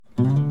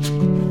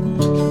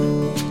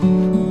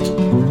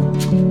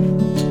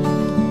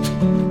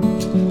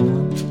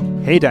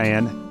Hey,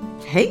 Diane.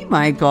 Hey,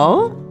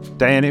 Michael.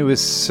 Diane, it was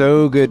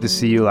so good to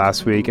see you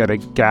last week at a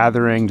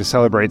gathering to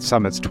celebrate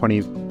Summit's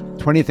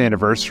 20th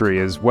anniversary,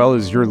 as well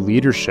as your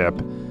leadership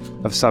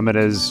of Summit,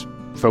 as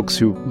folks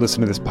who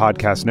listen to this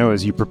podcast know,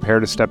 as you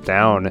prepare to step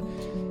down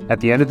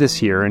at the end of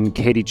this year and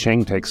Katie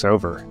Ching takes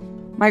over.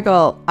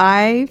 Michael,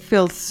 I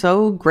feel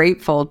so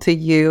grateful to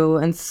you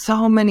and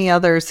so many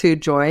others who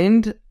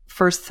joined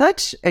for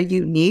such a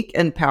unique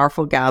and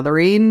powerful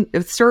gathering.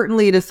 It's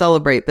certainly to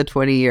celebrate the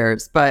 20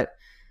 years, but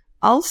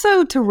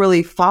also to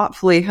really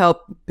thoughtfully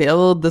help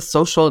build the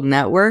social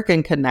network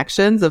and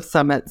connections of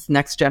Summit's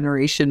next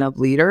generation of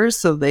leaders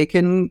so they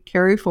can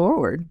carry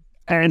forward.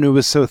 And it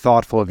was so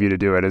thoughtful of you to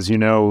do it. As you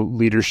know,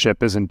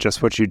 leadership isn't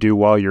just what you do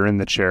while you're in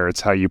the chair.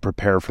 It's how you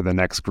prepare for the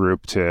next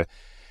group to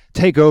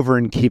take over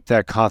and keep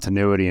that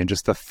continuity, and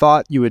just the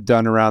thought you had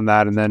done around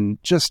that, and then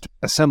just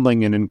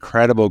assembling an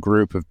incredible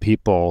group of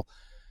people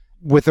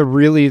with a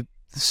really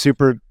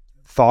super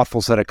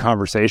thoughtful set of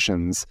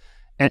conversations.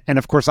 And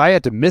of course, I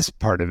had to miss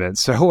part of it.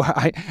 So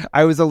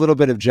I was a little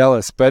bit of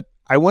jealous, but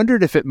I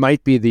wondered if it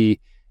might be the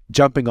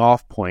jumping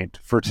off point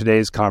for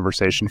today's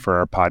conversation for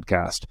our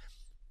podcast.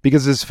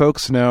 Because as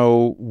folks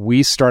know,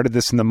 we started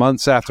this in the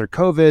months after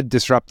COVID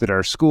disrupted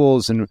our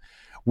schools, and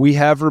we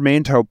have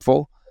remained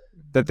hopeful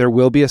that there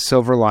will be a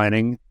silver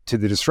lining to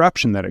the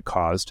disruption that it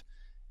caused.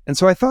 And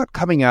so I thought,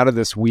 coming out of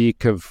this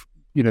week of,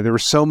 there were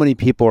so many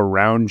people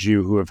around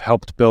you who have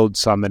helped build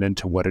Summit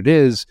into what it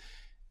is,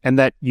 and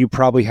that you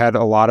probably had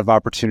a lot of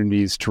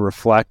opportunities to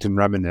reflect and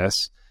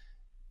reminisce.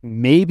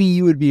 Maybe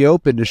you would be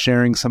open to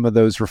sharing some of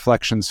those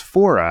reflections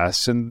for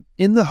us, and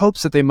in the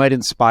hopes that they might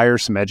inspire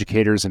some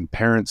educators and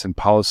parents and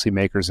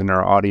policymakers in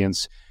our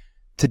audience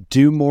to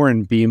do more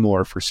and be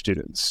more for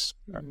students.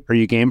 Are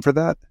you game for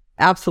that?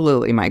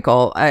 Absolutely,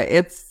 Michael.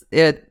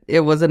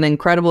 It was an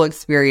incredible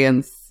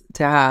experience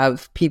to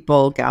have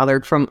people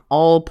gathered from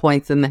all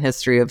points in the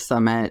history of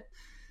Summit,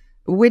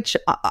 which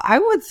I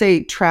would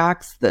say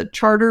tracks the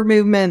charter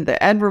movement,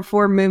 the ed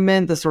reform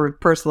movement, the sort of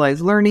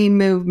personalized learning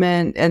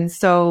movement. And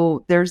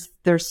so there's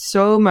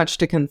so much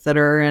to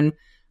consider. And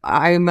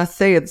I must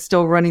say it's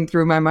still running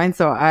through my mind.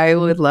 So I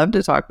would love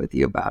to talk with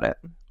you about it.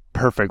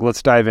 Perfect.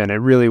 Let's dive in. It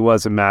really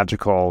was a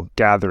magical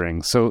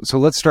gathering. So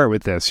let's start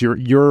with this.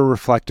 You're a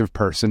reflective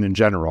person in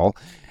general.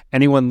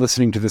 Anyone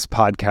listening to this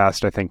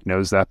podcast, I think,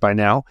 knows that by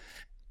now.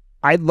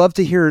 I'd love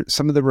to hear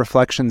some of the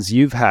reflections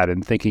you've had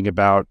in thinking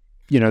about,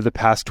 the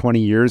past 20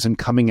 years and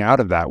coming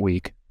out of that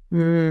week.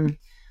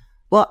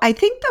 Well, I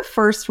think the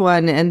first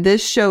one, and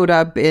this showed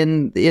up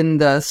in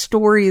the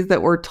stories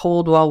that were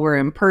told while we're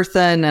in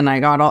person, and I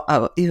got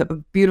a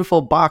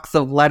beautiful box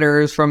of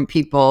letters from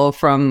people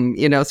from,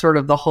 sort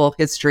of the whole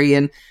history.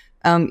 And,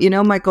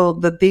 Michael,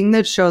 the thing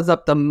that shows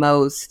up the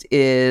most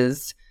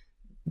is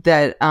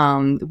that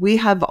we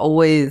have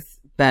always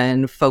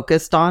been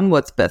focused on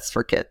what's best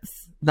for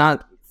kids,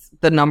 not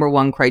the number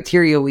one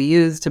criteria we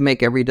use to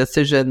make every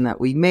decision that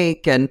we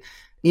make. And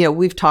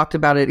we've talked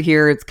about it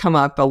here. It's come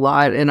up a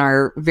lot in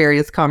our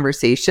various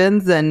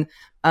conversations. And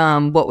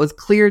what was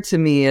clear to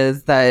me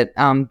is that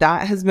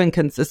that has been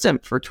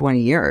consistent for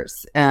 20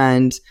 years.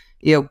 And,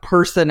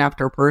 person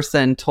after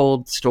person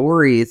told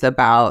stories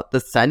about the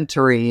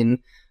centering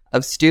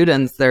of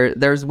students.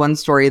 There's one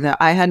story that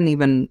I hadn't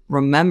even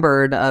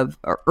remembered of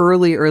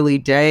early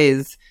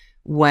days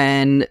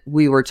when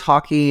we were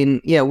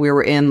talking, we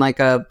were in like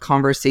a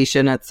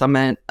conversation at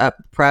Summit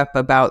Prep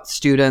about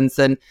students,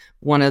 and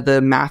one of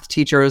the math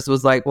teachers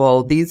was like,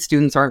 well, these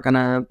students aren't going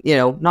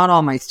to, not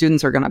all my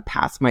students are going to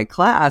pass my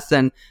class.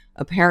 And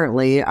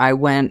apparently I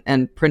went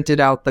and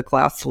printed out the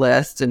class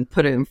list and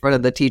put it in front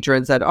of the teacher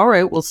and said, all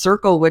right, we'll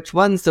circle which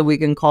ones so we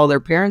can call their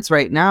parents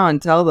right now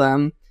and tell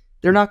them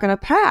they're not going to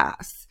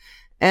pass.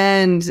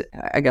 And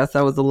I guess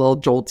that was a little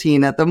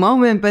jolting at the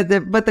moment, but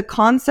the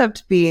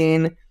concept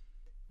being,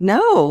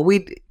 no,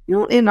 we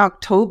in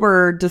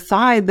October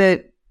decide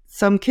that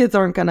some kids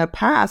aren't going to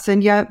pass.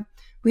 And yet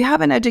we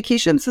have an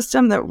education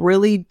system that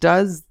really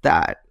does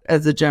that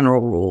as a general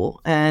rule.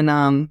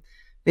 And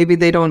maybe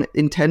they don't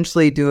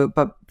intentionally do it,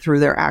 but through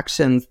their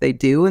actions, they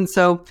do. And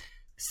so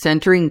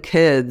centering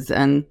kids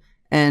and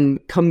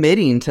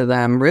committing to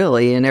them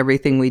really in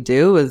everything we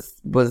do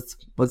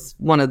was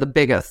one of the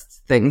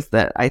biggest things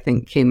that I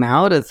think came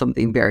out as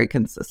something very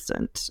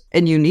consistent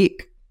and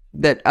unique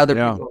that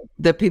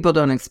people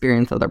don't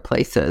experience other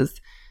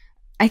places.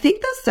 I think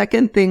the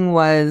second thing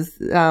was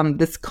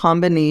this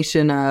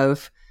combination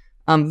of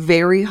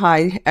very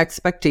high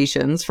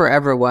expectations for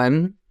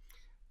everyone,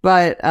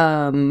 but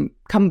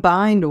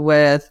combined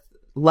with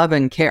love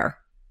and care.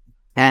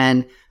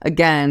 And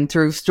again,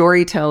 through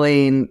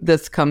storytelling,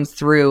 this comes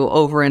through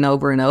over and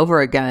over and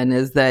over again,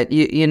 is that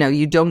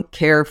you don't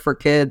care for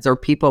kids or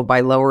people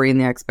by lowering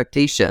the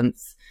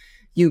expectations.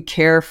 You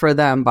care for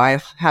them by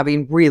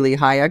having really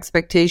high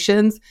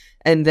expectations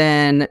and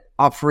then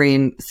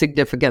offering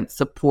significant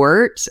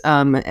support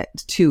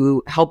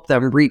to help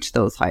them reach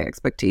those high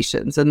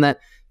expectations. And that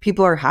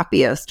people are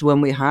happiest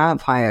when we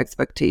have high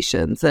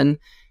expectations. And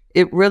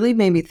it really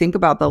made me think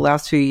about the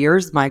last few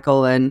years,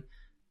 Michael, and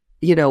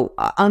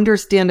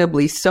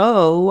understandably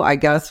so, I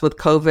guess, with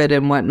COVID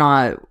and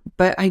whatnot.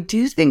 But I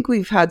do think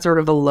we've had sort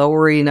of a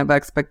lowering of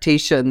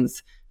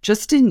expectations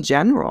just in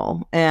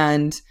general.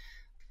 And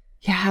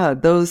yeah,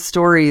 those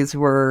stories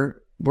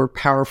were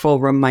powerful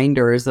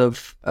reminders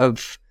of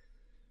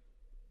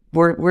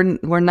we're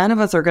none of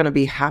us are going to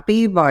be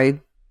happy by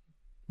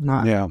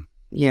not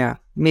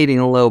meeting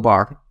a low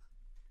bar.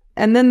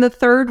 And then the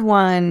third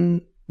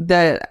one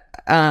that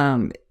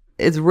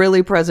is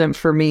really present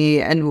for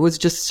me and was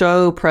just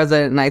so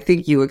present, and I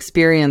think you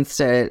experienced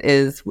it,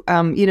 is,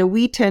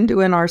 we tend to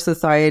in our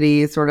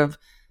society sort of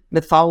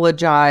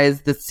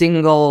mythologize the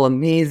single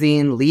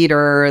amazing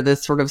leader,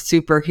 this sort of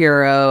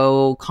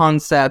superhero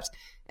concept.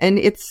 And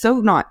it's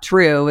so not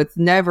true. It's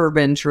never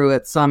been true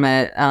at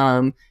Summit.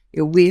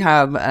 We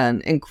have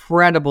an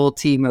incredible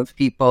team of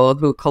people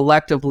who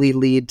collectively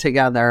lead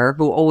together,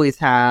 who always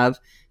have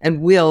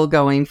and will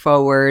going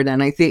forward.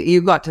 And I think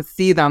you got to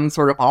see them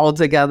sort of all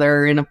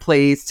together in a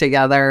place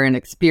together and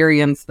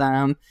experience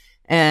them.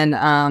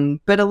 And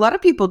but a lot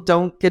of people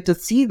don't get to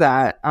see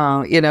that.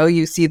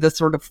 You see the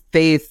sort of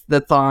faith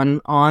that's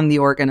on the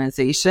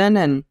organization,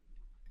 and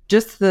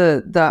just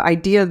the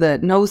idea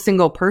that no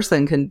single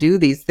person can do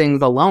these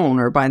things alone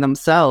or by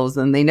themselves,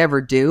 and they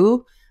never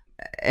do.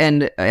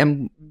 And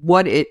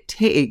what it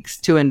takes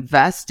to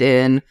invest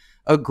in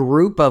a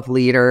group of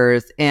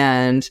leaders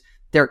and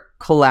their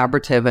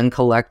collaborative and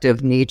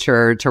collective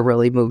nature to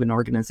really move an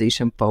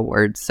organization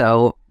forward.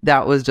 So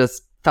that was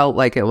just felt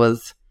like it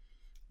was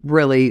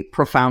really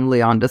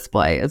profoundly on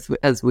display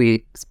as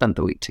we spent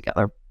the week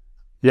together.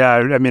 Yeah,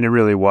 I mean, it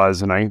really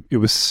was. And it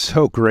was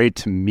so great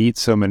to meet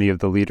so many of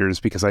the leaders,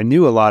 because I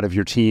knew a lot of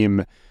your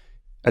team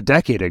a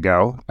decade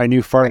ago. I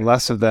knew far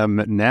less of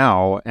them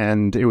now,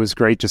 and it was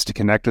great just to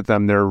connect with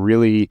them. They're a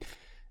really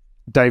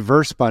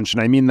diverse bunch,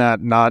 and I mean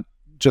that not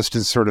just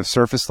as sort of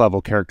surface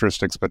level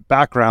characteristics, but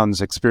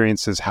backgrounds,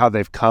 experiences, how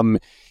they've come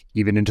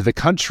even into the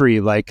country.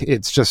 Like,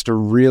 it's just a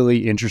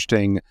really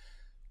interesting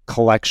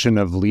collection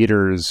of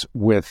leaders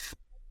with,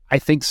 I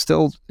think,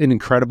 still an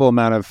incredible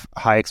amount of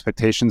high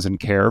expectations and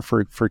care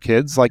for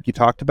kids, like you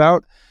talked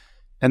about.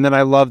 And then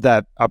I love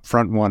that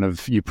upfront one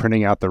of you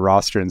printing out the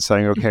roster and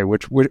saying, okay,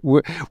 which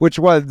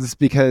ones?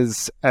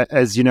 Because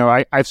as you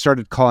know, I've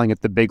started calling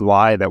it the big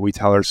lie that we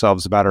tell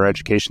ourselves about our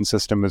education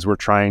system as we're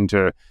trying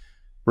to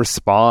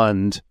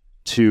respond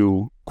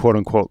to quote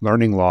unquote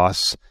learning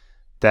loss,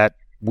 that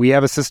we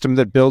have a system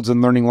that builds in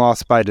learning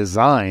loss by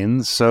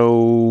design.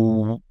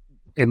 So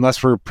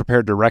unless we're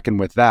prepared to reckon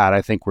with that,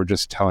 I think we're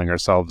just telling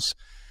ourselves,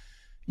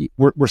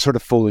 we're sort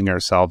of fooling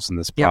ourselves in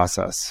this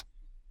process.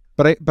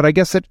 But I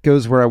guess it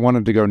goes where I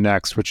wanted to go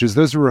next, which is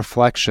those are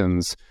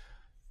reflections.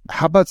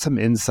 How about some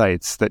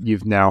insights that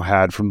you've now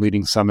had from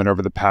leading Summit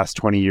over the past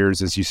 20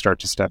 years as you start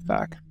to step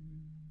back?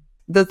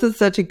 This is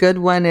such a good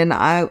one. And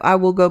I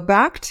will go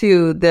back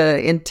to the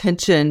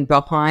intention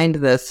behind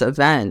this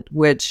event,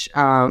 which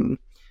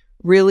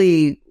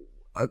really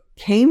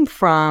came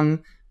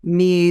from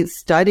me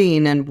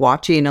studying and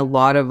watching a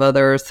lot of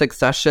other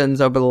successions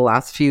over the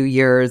last few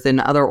years in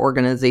other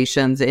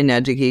organizations in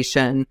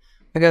education,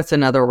 I guess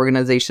in other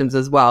organizations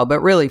as well,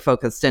 but really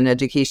focused in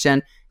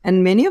education,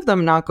 and many of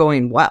them not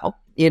going well.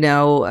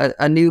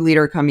 A new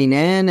leader coming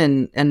in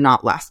and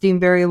not lasting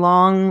very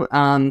long,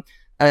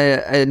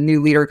 a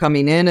new leader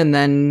coming in and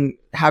then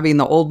having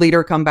the old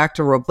leader come back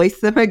to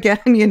replace them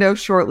again,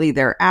 shortly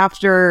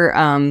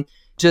thereafter,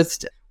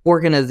 just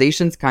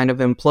organizations kind of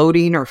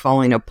imploding or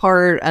falling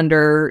apart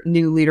under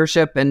new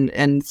leadership.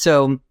 And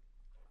so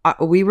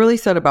we really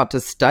set about to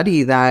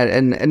study that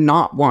and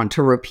not want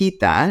to repeat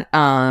that.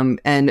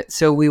 And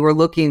so we were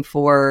looking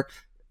for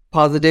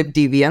positive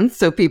deviants,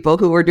 so people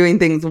who were doing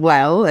things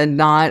well and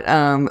not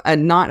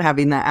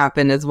having that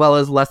happen, as well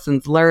as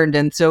lessons learned.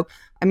 And so,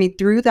 I mean,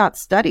 through that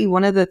study,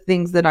 one of the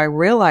things that I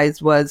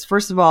realized was,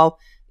 first of all,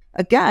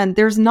 again,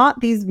 there's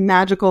not these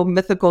magical,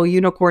 mythical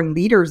unicorn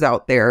leaders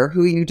out there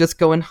who you just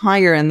go and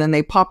hire and then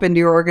they pop into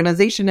your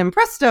organization and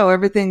presto,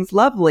 everything's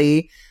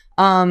lovely.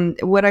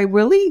 What I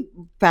really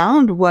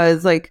found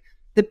was like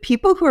the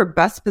people who are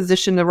best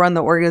positioned to run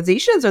the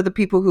organizations are the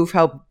people who've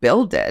helped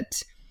build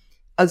it,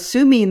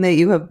 assuming that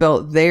you have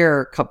built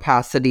their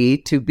capacity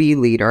to be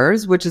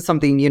leaders, which is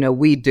something,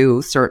 we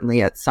do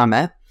certainly at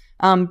Summit.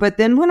 But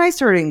then when I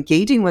started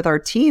engaging with our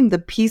team, the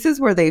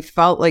pieces where they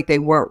felt like they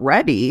weren't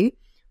ready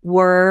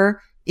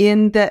were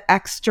in the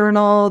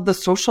external, the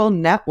social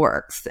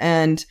networks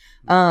and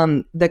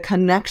the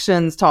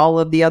connections to all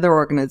of the other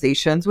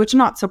organizations, which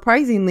not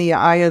surprisingly,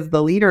 I as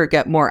the leader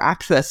get more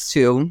access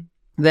to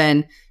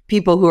than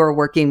people who are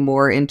working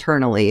more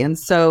internally. And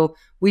so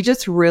we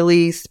just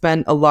really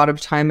spent a lot of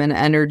time and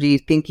energy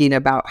thinking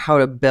about how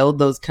to build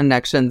those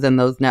connections and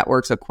those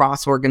networks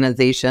across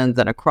organizations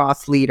and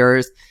across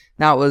leaders.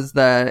 That was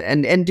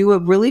and do a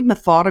really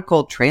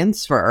methodical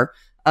transfer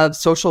of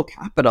social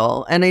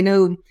capital. And I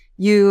know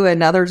you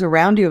and others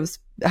around you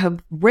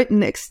have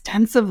written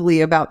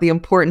extensively about the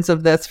importance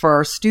of this for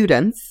our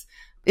students.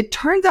 It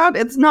turns out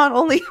it's not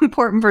only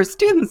important for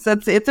students,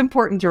 it's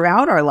important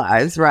throughout our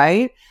lives,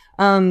 right?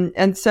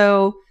 And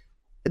so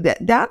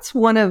that's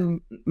one of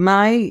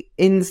my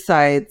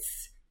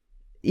insights,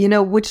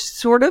 which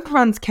sort of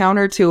runs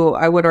counter to,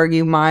 I would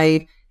argue,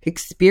 my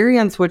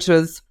experience, which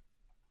was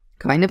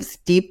kind of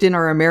steeped in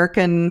our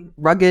American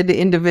rugged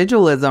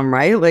individualism,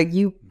 right? Like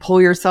you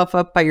pull yourself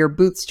up by your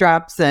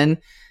bootstraps, and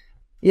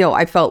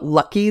I felt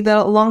lucky that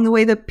along the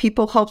way that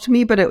people helped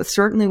me, but it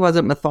certainly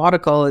wasn't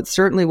methodical. It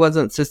certainly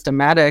wasn't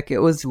systematic. It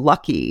was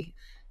lucky.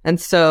 And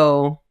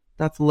so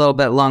that's a little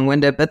bit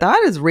long-winded, but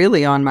that is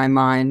really on my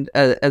mind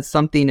as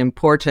something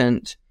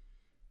important.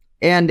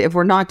 And if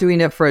we're not doing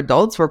it for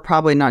adults, we're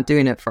probably not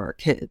doing it for our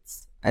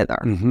kids either.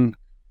 Mm-hmm.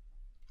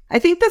 I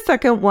think the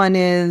second one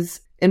is,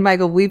 and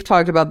Michael, we've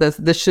talked about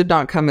this should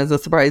not come as a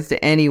surprise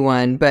to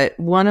anyone, but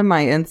one of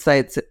my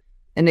insights,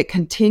 and it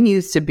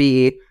continues to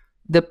be,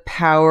 the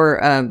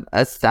power of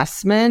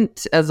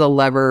assessment as a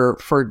lever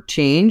for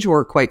change,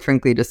 or quite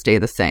frankly, to stay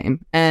the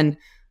same. And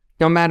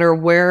no matter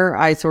where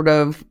I sort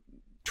of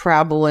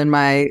travel in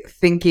my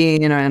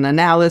thinking and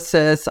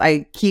analysis,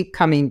 I keep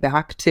coming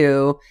back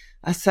to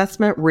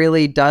assessment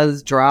really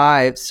does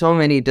drive so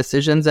many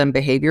decisions and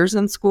behaviors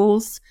in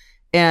schools.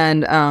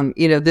 And,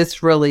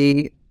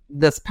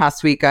 this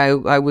past week,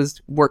 I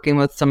was working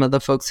with some of the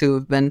folks who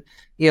have been,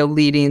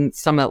 leading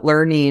Summit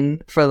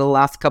Learning for the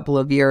last couple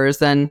of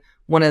years. And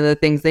one of the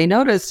things they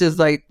noticed is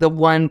like the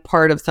one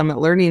part of Summit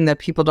Learning that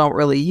people don't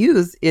really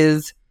use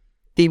is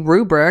the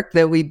rubric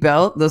that we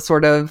built, the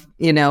sort of,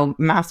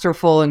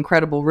 masterful,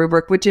 incredible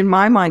rubric, which in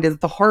my mind is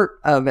the heart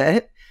of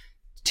it,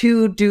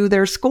 to do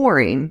their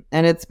scoring.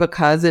 And it's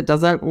because it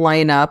doesn't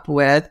line up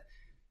with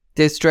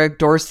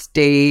district or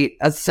state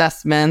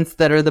assessments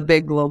that are the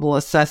big global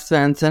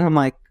assessments. And I'm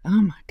like,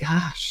 oh my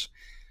gosh.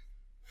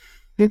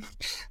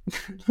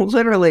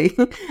 Literally,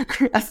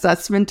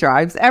 assessment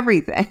drives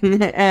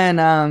everything. And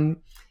our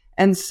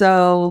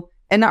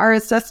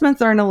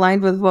assessments aren't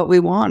aligned with what we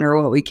want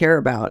or what we care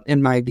about,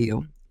 in my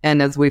view,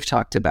 and as we've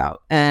talked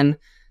about. And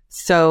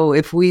so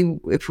if we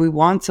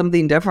want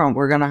something different,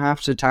 we're going to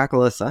have to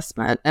tackle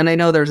assessment. And I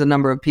know there's a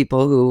number of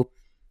people who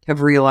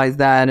have realized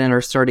that and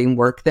are starting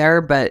work there,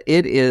 but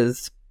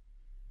it's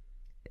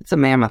a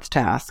mammoth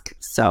task.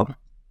 So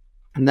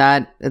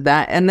that,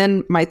 and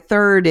then my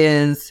third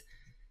is,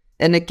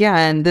 and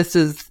again, this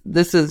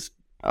is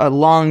a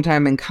long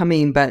time in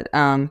coming, but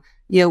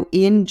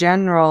in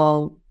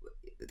general,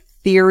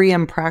 theory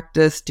and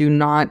practice do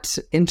not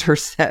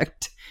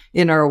intersect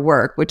in our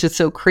work, which is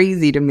so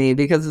crazy to me,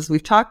 because as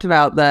we've talked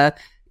about, the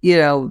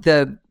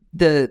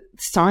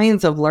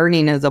science of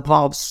learning has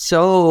evolved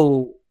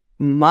so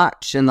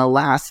much in the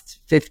last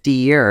 50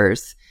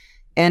 years,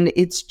 and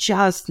it's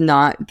just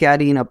not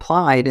getting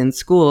applied in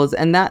schools.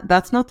 And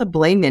that's not to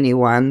blame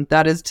anyone.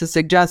 That is to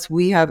suggest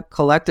we have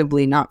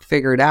collectively not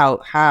figured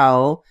out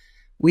how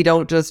we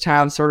don't just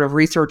have sort of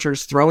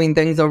researchers throwing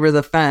things over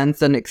the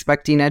fence and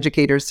expecting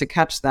educators to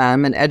catch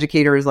them, and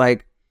educators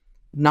like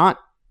not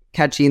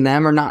catching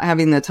them or not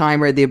having the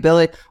time or the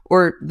ability,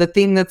 or the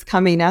thing that's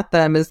coming at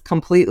them is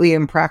completely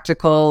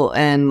impractical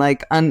and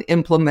like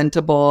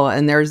unimplementable,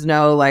 and there's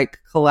no like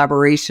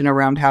collaboration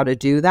around how to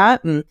do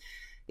that. And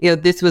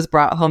this was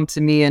brought home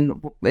to me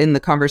in the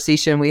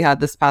conversation we had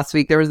this past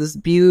week. There was this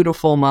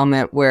beautiful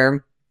moment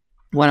where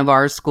one of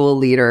our school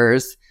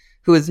leaders,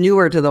 who is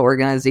newer to the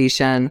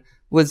organization,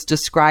 was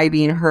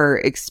describing her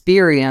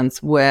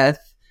experience with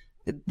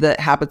the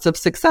habits of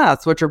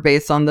success, which are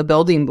based on the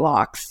building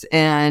blocks.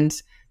 And,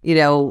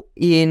 in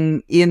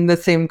the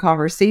same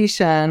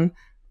conversation,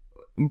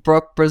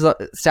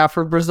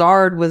 Stafford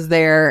Brizard was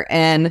there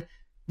and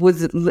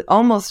was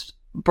almost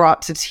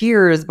brought to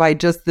tears by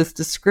just this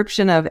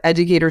description of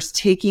educators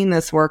taking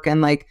this work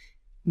and like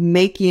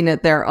making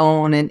it their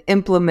own and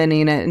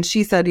implementing it. And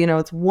she said,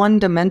 it's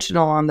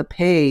one-dimensional on the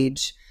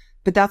page,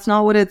 but that's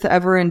not what it's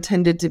ever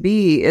intended to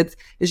be. It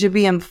should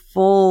be in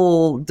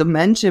full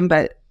dimension,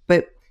 but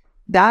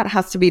that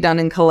has to be done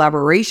in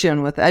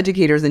collaboration with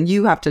educators, and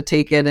you have to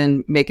take it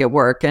and make it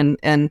work.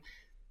 And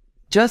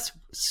just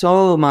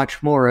so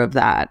much more of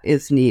that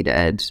is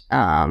needed.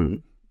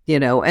 And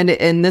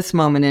in this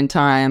moment in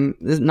time,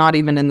 not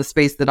even in the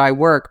space that I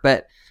work,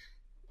 but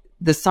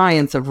the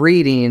science of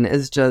reading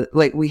is just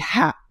like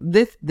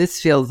this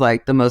feels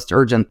like the most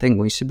urgent thing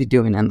we should be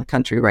doing in the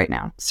country right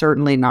now.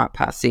 Certainly not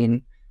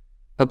passing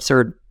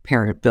absurd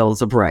parent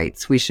bills of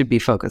rights. We should be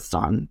focused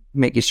on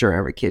making sure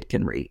every kid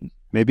can read.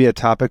 Maybe a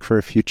topic for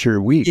a future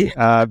week.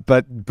 Yeah.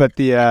 But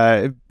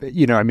the,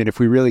 if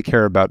we really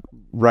care about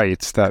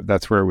rights,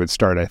 that's where it would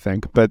start, I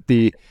think. But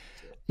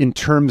in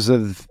terms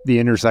of the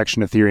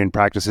intersection of theory and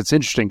practice, it's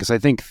interesting because I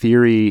think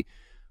theory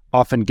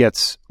often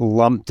gets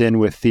lumped in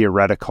with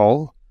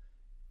theoretical,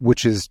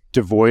 which is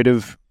devoid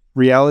of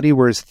reality,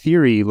 whereas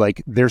theory,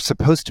 like, they're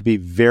supposed to be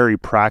very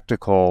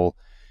practical.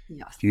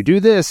 Yes. If you do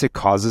this, it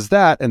causes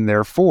that, and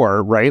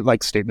therefore, right,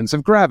 like statements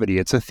of gravity,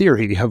 it's a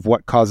theory of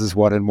what causes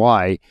what and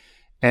why.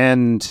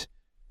 And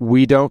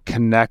we don't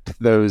connect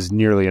those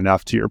nearly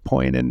enough, to your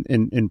point,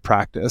 in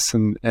practice.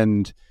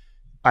 And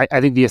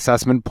I think the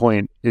assessment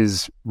point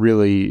is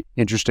really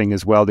interesting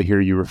as well to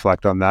hear you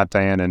reflect on that,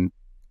 Diane. And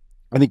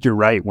I think you're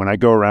right. When I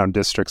go around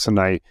districts and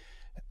I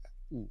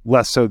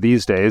less so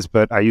these days,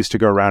 but I used to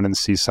go around and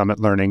see Summit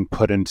Learning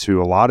put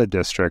into a lot of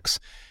districts.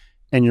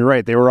 And you're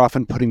right, they were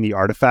often putting the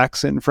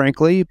artifacts in,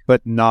 frankly,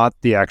 but not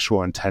the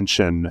actual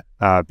intention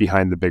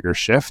behind the bigger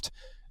shift.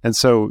 And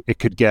so it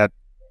could get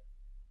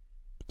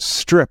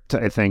stripped,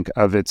 I think,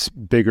 of its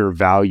bigger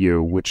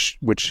value, which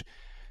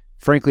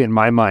frankly, in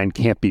my mind,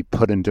 can't be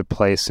put into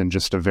place in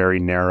just a very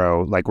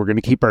narrow, like, we're going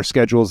to keep our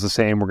schedules the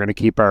same, we're going to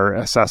keep our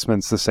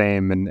assessments the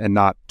same, and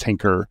not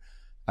tinker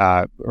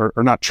or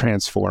not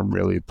transform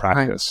really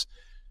practice.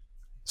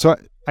 Right. So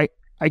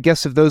I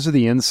guess if those are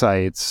the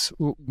insights,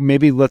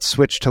 maybe let's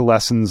switch to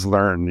lessons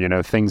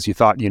learned, things you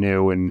thought you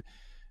knew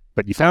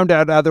but you found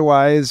out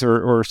otherwise,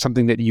 or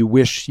something that you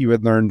wish you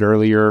had learned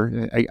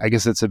earlier. I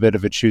guess it's a bit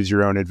of a choose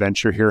your own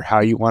adventure here, how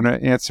you want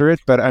to answer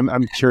it. But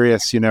I'm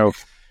curious,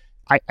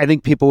 I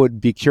think people would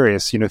be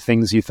curious,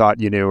 things you thought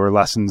you knew or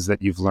lessons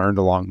that you've learned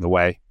along the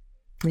way.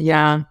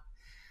 Yeah.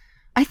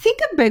 I think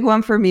a big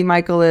one for me,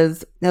 Michael,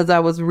 is as I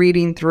was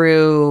reading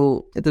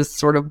through this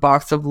sort of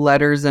box of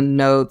letters and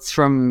notes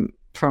from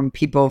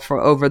people for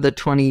over the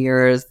 20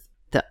 years,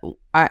 that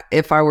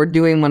if I were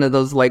doing one of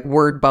those like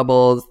word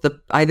bubbles,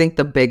 I think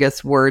the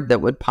biggest word that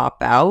would pop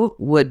out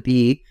would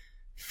be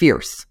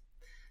fierce.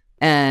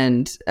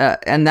 And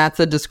that's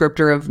a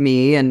descriptor of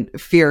me, and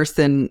fierce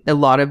in a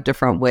lot of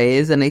different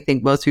ways. And I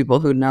think most people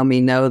who know me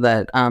know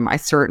that I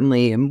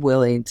certainly am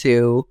willing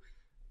to,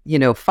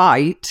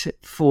 fight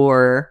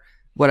for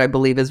what I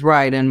believe is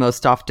right, and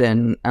most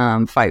often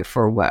fight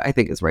for what I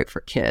think is right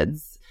for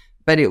kids.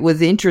 But it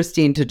was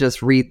interesting to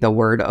just read the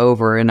word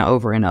over and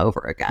over and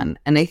over again.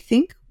 And I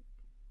think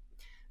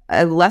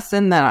a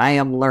lesson that I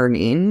am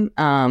learning,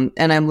 and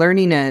I'm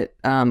learning it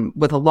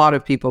with a lot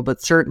of people,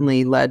 but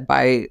certainly led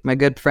by my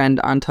good friend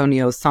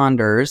Antonio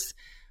Saunders,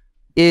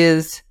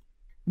 is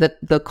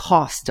the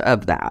cost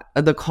of that,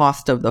 the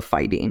cost of the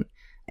fighting.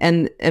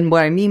 And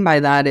what I mean by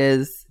that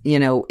is,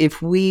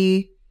 if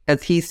we,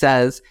 as he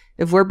says,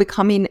 if we're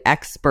becoming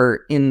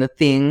expert in the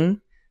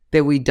thing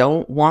that we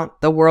don't want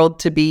the world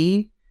to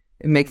be,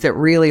 it makes it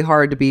really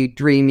hard to be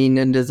dreaming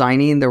and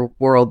designing the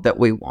world that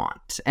we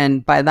want.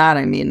 And by that,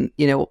 I mean,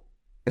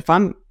 if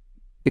I'm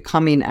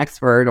becoming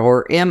expert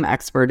or am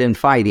expert in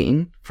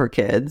fighting for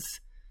kids,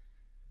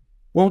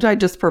 won't I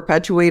just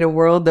perpetuate a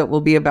world that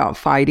will be about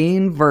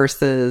fighting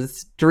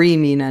versus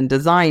dreaming and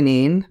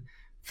designing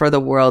for the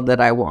world that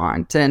I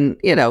want? And,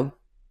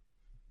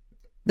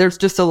 there's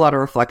just a lot of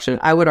reflection.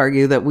 I would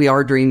argue that we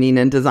are dreaming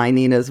and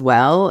designing as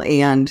well.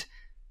 And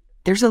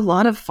there's a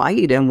lot of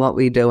fight in what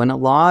we do and a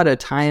lot of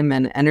time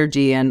and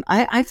energy. And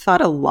I've thought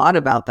a lot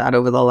about that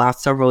over the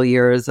last several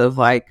years of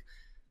like,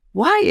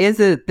 why is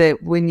it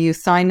that when you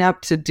sign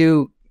up to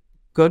do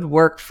good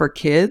work for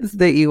kids,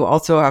 that you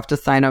also have to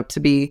sign up to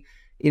be,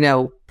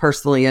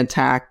 personally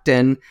attacked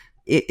and,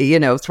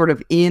 sort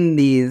of in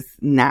these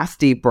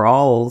nasty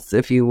brawls,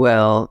 if you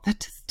will? That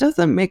just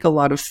doesn't make a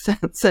lot of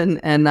sense.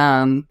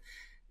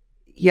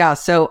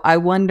 So I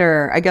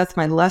wonder, I guess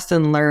my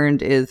lesson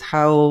learned is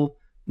how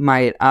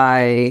might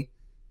I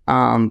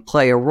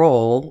play a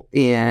role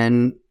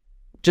in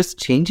just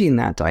changing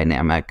that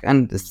dynamic?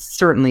 And it's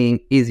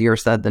certainly easier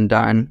said than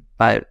done,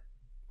 but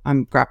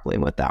I'm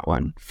grappling with that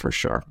one for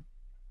sure.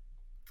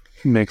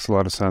 Makes a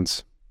lot of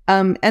sense.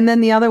 And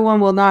then the other one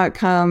will not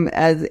come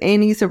as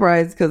any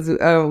surprise because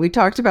we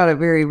talked about it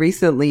very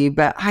recently,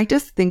 but I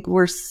just think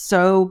we're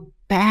so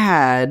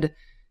bad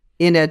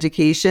in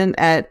education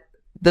at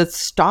the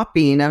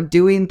stopping of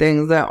doing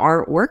things that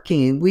aren't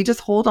working. We just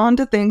hold on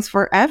to things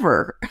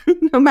forever,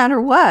 no matter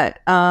what.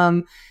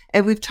 And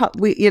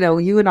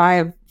you and I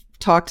have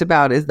talked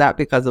about, is that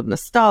because of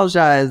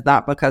nostalgia? Is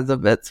that because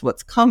of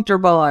what's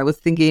comfortable? I was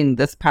thinking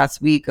this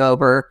past week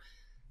over,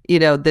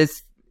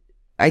 this,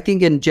 I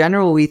think in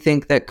general, we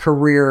think that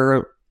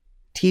career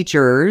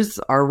teachers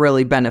are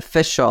really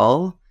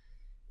beneficial.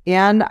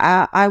 And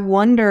I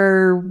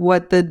wonder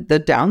what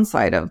the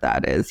downside of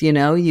that is.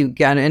 You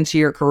get into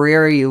your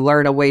career, you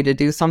learn a way to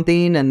do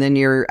something, and then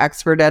you're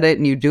expert at it,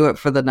 and you do it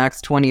for the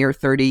next 20 or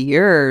 30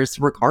 years,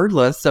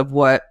 regardless of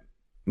what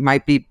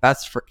might be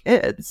best for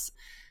kids.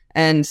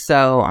 And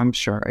so I'm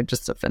sure I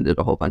just offended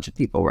a whole bunch of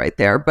people right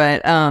there.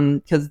 But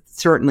because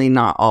certainly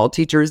not all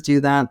teachers do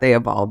that. They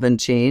evolve and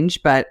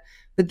change. But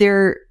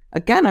they're,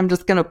 again, I'm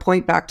just going to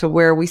point back to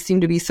where we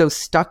seem to be so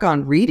stuck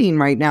on reading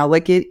right now.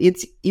 Like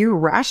it's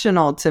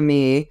irrational to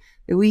me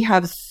that we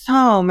have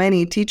so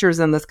many teachers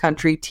in this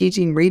country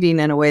teaching reading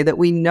in a way that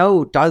we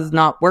know does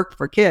not work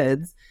for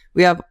kids.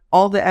 We have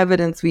all the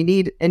evidence we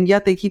need, and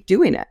yet they keep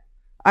doing it.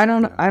 I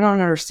don't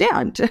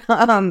understand.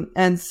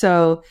 And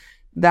so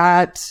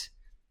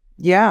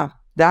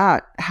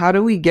how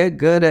do we get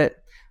good at,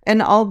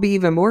 and I'll be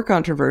even more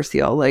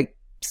controversial, like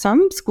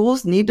some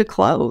schools need to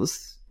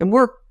close, and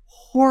we're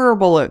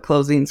horrible at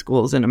closing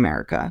schools in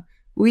America.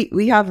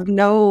 We have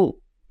no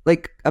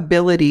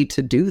ability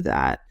to do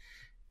that.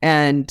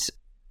 And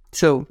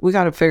so we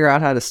got to figure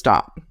out how to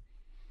stop.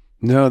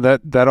 No,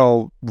 that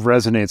all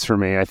resonates for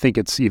me. I think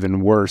it's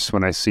even worse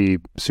when I see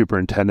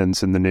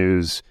superintendents in the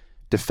news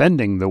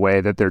defending the way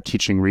that they're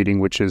teaching reading,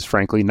 which is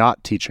frankly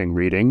not teaching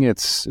reading.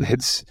 It's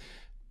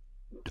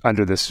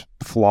under this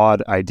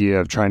flawed idea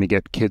of trying to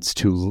get kids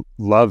to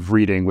love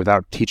reading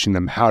without teaching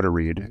them how to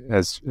read.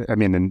 As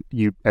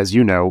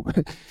you know,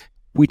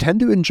 we tend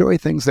to enjoy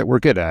things that we're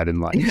good at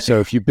in life. So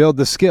if you build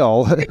the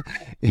skill,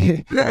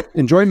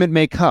 enjoyment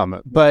may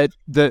come. But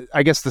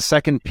I guess the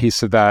second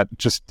piece of that,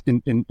 just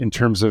in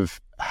terms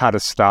of how to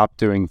stop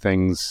doing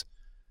things,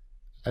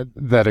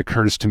 that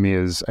occurs to me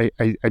is,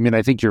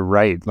 I think you're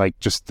right. Like,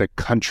 just the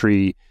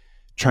country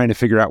trying to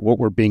figure out what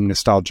we're being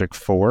nostalgic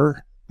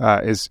for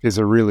is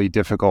a really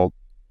difficult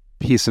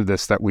piece of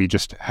this that we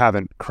just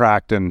haven't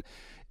cracked. And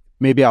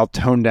maybe I'll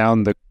tone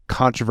down the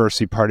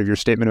controversy part of your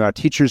statement about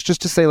teachers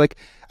just to say, like,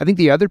 I think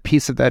the other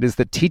piece of that is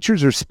that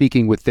teachers are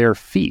speaking with their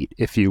feet,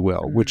 if you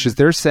will, which is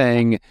they're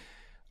saying,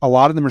 a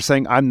lot of them are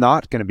saying, I'm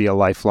not going to be a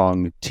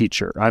lifelong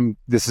teacher.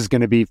 This is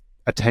going to be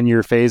a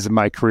 10-year phase of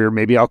my career.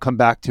 Maybe I'll come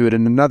back to it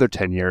in another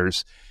 10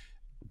 years.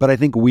 But I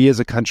think we as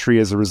a country,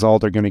 as a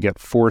result, are going to get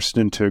forced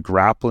into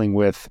grappling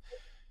with,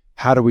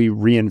 how do we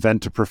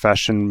reinvent a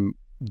profession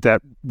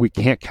that we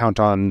can't count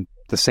on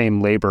the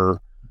same labor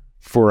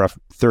for a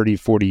 30,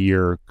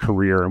 40-year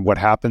career? And what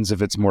happens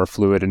if it's more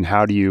fluid? And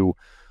how do you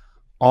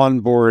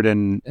onboard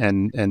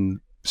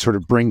and sort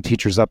of bring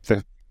teachers up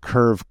the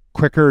curve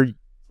quicker,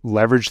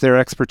 leverage their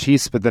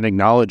expertise, but then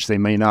acknowledge they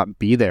may not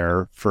be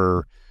there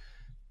for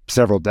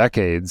several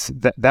decades?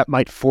 That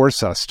might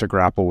force us to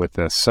grapple with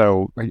this.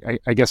 So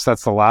I guess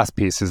that's the last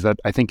piece, is that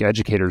I think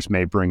educators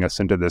may bring us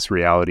into this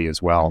reality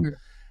as well. Mm-hmm.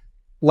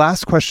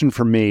 Last question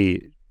for me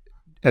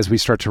as we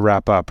start to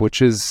wrap up,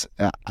 which is,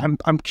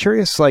 I'm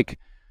curious, like,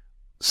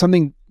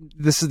 something,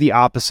 this is the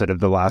opposite of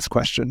the last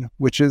question,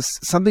 which is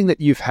something that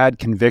you've had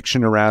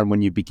conviction around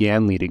when you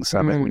began Leading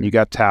Summit, when you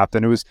got tapped.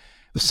 And it was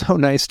so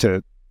nice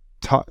to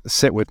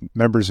sit with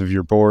members of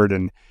your board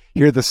and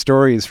hear the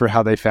stories for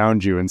how they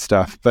found you and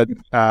stuff. But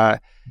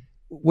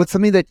what's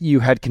something that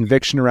you had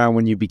conviction around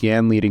when you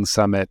began Leading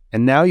Summit,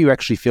 and now you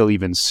actually feel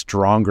even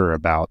stronger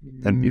about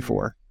than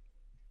before?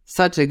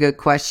 Such a good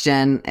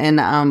question.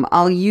 And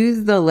I'll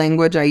use the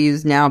language I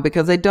use now,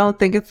 because I don't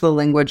think it's the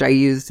language I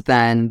used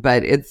then,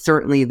 but it's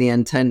certainly the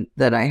intent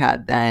that I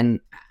had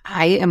then.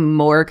 I am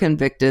more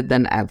convicted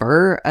than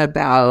ever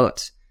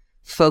about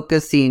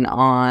focusing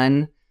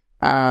on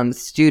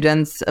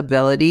students'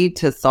 ability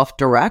to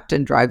self-direct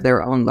and drive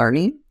their own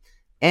learning.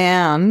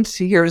 And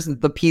here's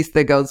the piece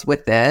that goes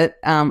with it.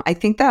 I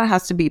think that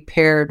has to be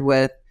paired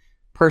with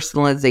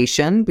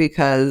personalization,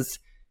 because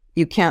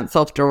you can't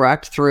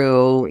self-direct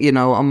through,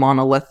 a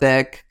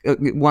monolithic,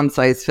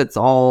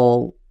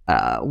 one-size-fits-all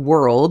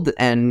world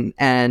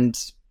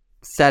and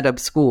set of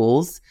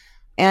schools.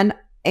 And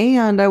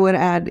I would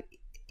add,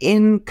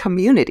 in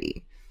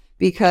community,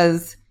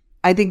 because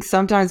I think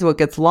sometimes what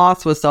gets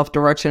lost with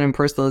self-direction and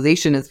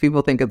personalization is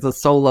people think it's a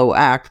solo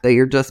act, that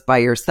you're just by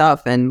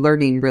yourself, and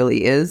learning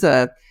really is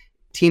a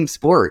team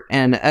sport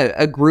and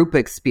a group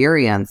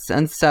experience.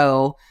 And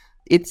so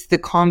it's the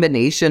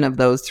combination of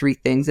those three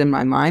things in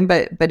my mind.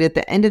 But at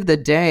the end of the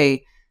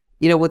day,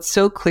 what's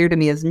so clear to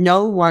me is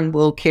no one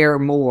will care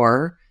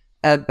more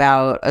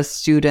about a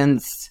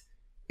student's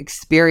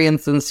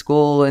experience in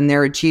school and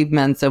their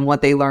achievements and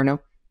what they learn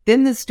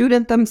than the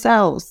student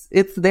themselves.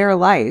 It's their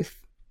life.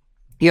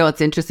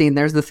 It's interesting.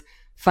 There's this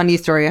funny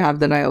story I have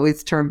that I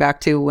always turn back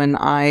to when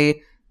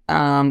I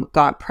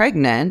got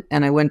pregnant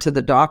and I went to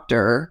the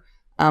doctor.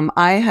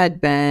 I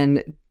had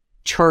been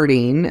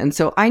charting, and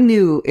so I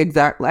knew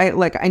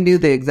I knew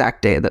the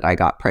exact day that I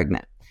got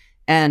pregnant.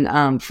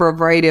 And for a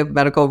variety of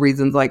medical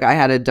reasons, like I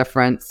had a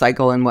different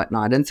cycle and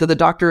whatnot. And so the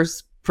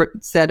doctors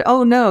said,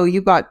 "Oh no,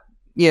 you got."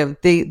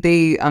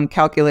 They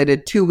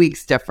calculated 2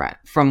 weeks different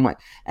from what,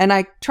 and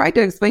I tried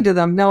to explain to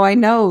them, no, I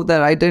know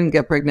that I didn't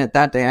get pregnant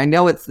that day. I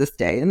know it's this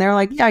day. And they're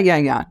like,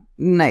 yeah,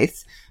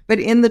 nice. But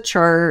in the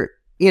chart,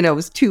 it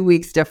was 2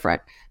 weeks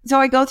different. So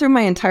I go through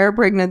my entire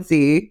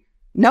pregnancy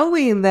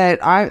knowing that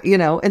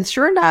and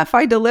sure enough,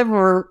 I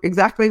deliver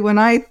exactly when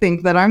I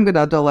think that I'm going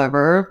to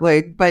deliver,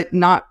 but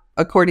not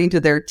according to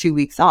their 2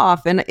 weeks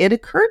off. And it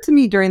occurred to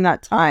me during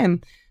that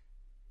time,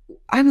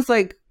 I was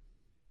like,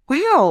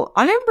 wow,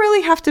 I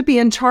really have to be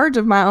in charge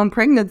of my own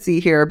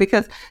pregnancy here,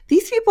 because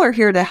these people are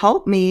here to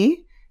help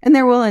me and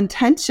they're well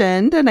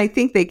intentioned and I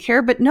think they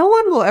care, but no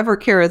one will ever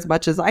care as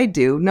much as I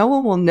do. No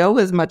one will know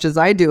as much as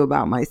I do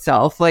about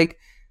myself.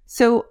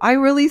 So I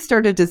really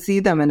started to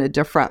see them in a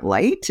different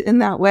light in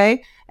that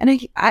way. And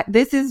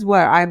this is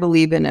what I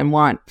believe in and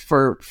want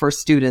for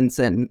students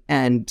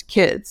and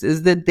kids,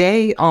 is that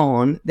they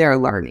own their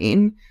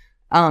learning.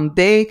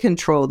 They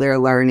control their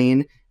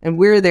learning. And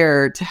we're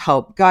there to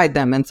help guide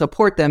them and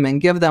support them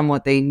and give them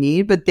what they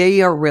need, but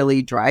they are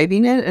really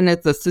driving it. And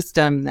it's a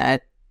system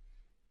that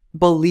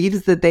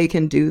believes that they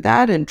can do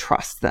that and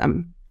trusts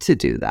them to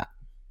do that.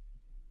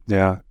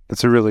 Yeah,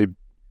 it's a really,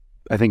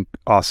 I think,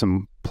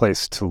 awesome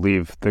place to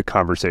leave the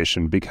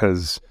conversation,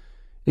 because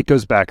it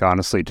goes back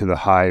honestly to the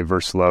high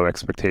versus low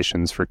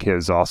expectations for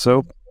kids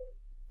also.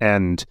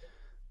 And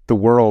the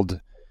world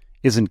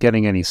isn't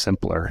getting any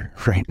simpler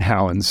right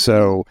now. And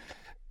so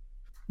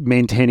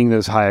maintaining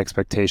those high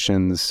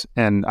expectations,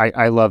 and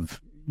I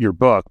love your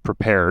book,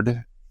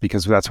 Prepared,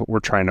 because that's what we're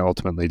trying to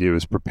ultimately do,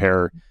 is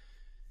prepare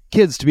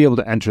kids to be able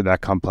to enter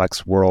that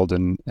complex world,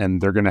 and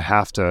they're going to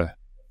have to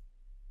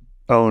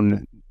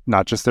own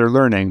not just their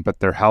learning, but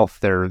their health,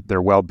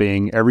 their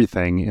well-being,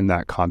 everything in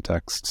that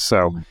context.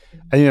 So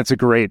I think that's a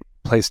great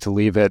place to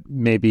leave it.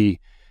 Maybe,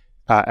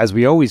 as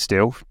we always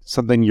do,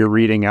 something you're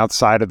reading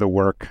outside of the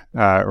work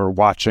or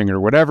watching or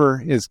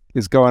whatever is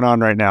going on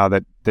right now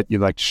that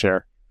you'd like to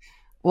share.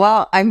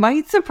 Well, I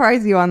might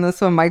surprise you on this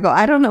one, Michael.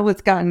 I don't know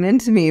what's gotten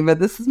into me, but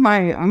this is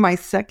my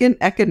second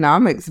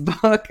economics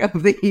book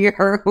of the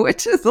year,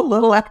 which is a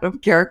little out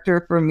of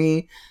character for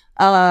me.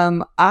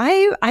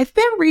 I've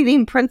been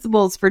reading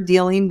Principles for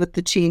Dealing with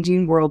the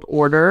Changing World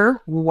Order: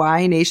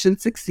 Why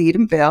Nations Succeed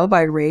and Fail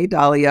by Ray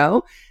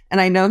Dalio.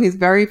 And I know he's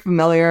very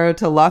familiar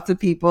to lots of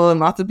people, and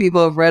lots of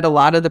people have read a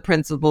lot of the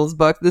Principles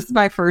book. This is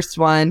my first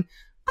one.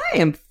 I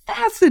am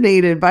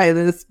fascinated by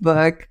this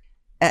book.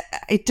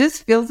 It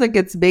just feels like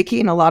it's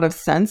making a lot of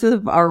sense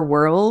of our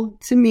world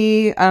to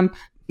me. I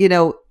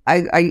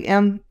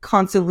am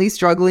constantly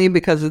struggling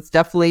because it's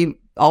definitely,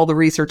 all the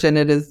research in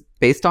it is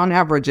based on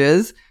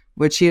averages,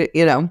 which, I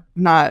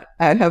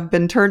have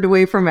been turned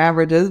away from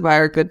averages by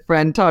our good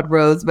friend Todd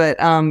Rose. But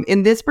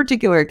in this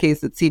particular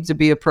case, it seems to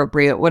be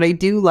appropriate. What I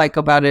do like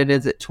about it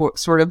is it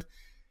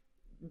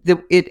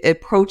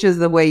approaches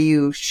the way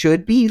you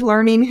should be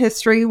learning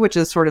history, which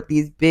is sort of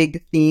these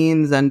big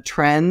themes and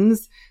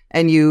trends.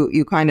 And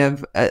you kind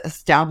of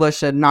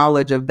establish a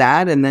knowledge of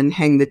that and then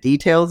hang the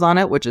details on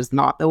it, which is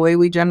not the way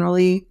we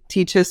generally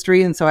teach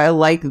history. And so I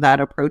like that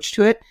approach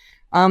to it.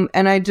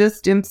 And I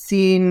just am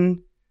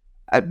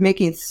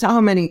making so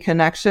many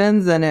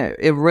connections, and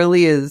it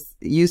really is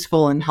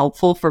useful and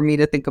helpful for me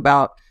to think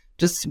about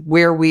just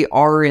where we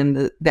are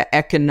in the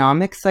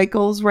economic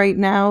cycles right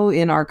now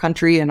in our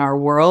country and our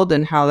world,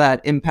 and how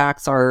that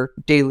impacts our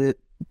daily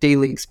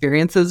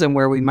experiences and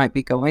where we might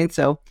be going.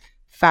 So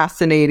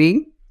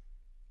fascinating.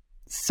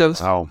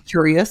 So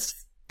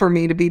curious for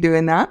me to be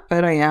doing that,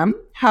 but I am.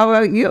 How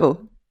about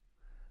you?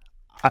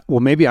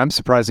 Well, maybe I'm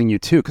surprising you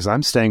too, because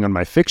I'm staying on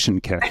my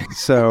fiction kick.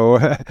 So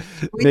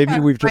maybe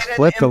we've just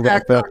flipped a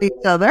little bit. On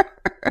each other.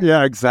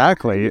 Yeah,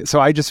 exactly.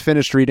 So I just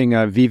finished reading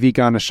Vivi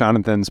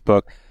Ganeshananthan's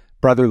book,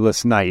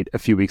 Brotherless Night, a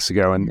few weeks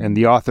ago. And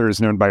the author is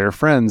known by her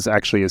friends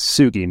actually as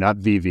Sugi, not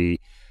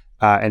Vivi.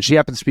 And she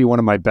happens to be one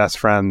of my best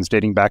friends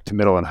dating back to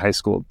middle and high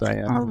school,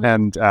 Diane. Oh.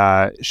 And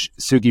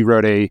Sugi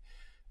wrote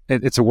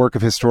it's a work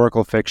of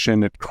historical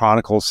fiction. It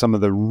chronicles some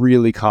of the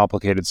really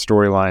complicated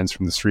storylines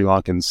from the Sri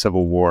Lankan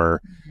Civil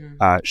War.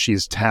 Mm-hmm.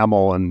 She's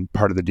Tamil and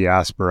part of the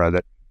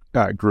diaspora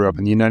that grew up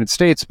in the United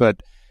States,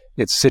 but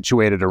it's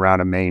situated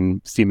around a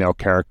main female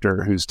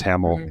character who's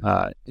Tamil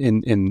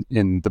in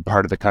the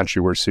part of the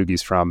country where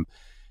Sugi's from.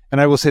 And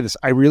I will say this,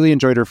 I really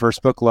enjoyed her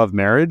first book, Love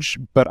Marriage,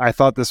 but I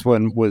thought this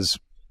one was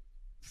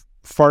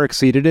far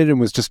exceeded it and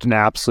was just an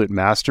absolute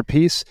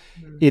masterpiece.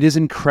 It is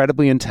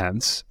incredibly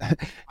intense.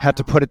 Had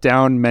to put it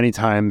down many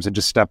times and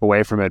just step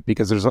away from it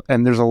because there's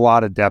a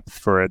lot of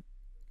depth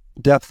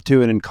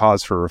to it and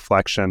cause for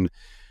reflection.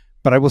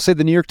 But I will say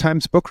the New York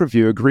Times Book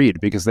Review agreed,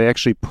 because they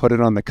actually put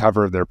it on the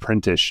cover of their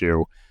print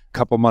issue a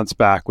couple months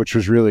back, which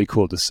was really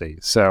cool to see.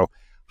 So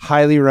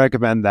highly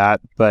recommend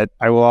that. But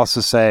I will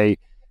also say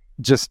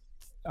just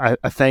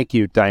a thank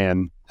you,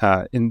 Diane,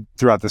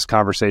 throughout this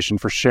conversation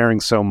for sharing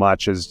so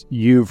much, as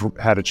you've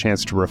had a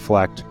chance to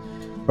reflect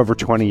over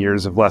 20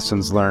 years of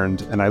lessons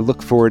learned. And I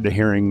look forward to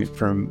hearing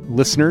from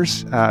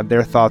listeners,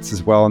 their thoughts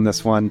as well on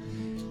this one.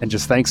 And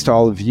just thanks to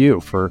all of you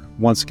for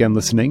once again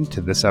listening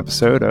to this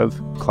episode of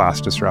Class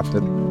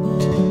Disrupted.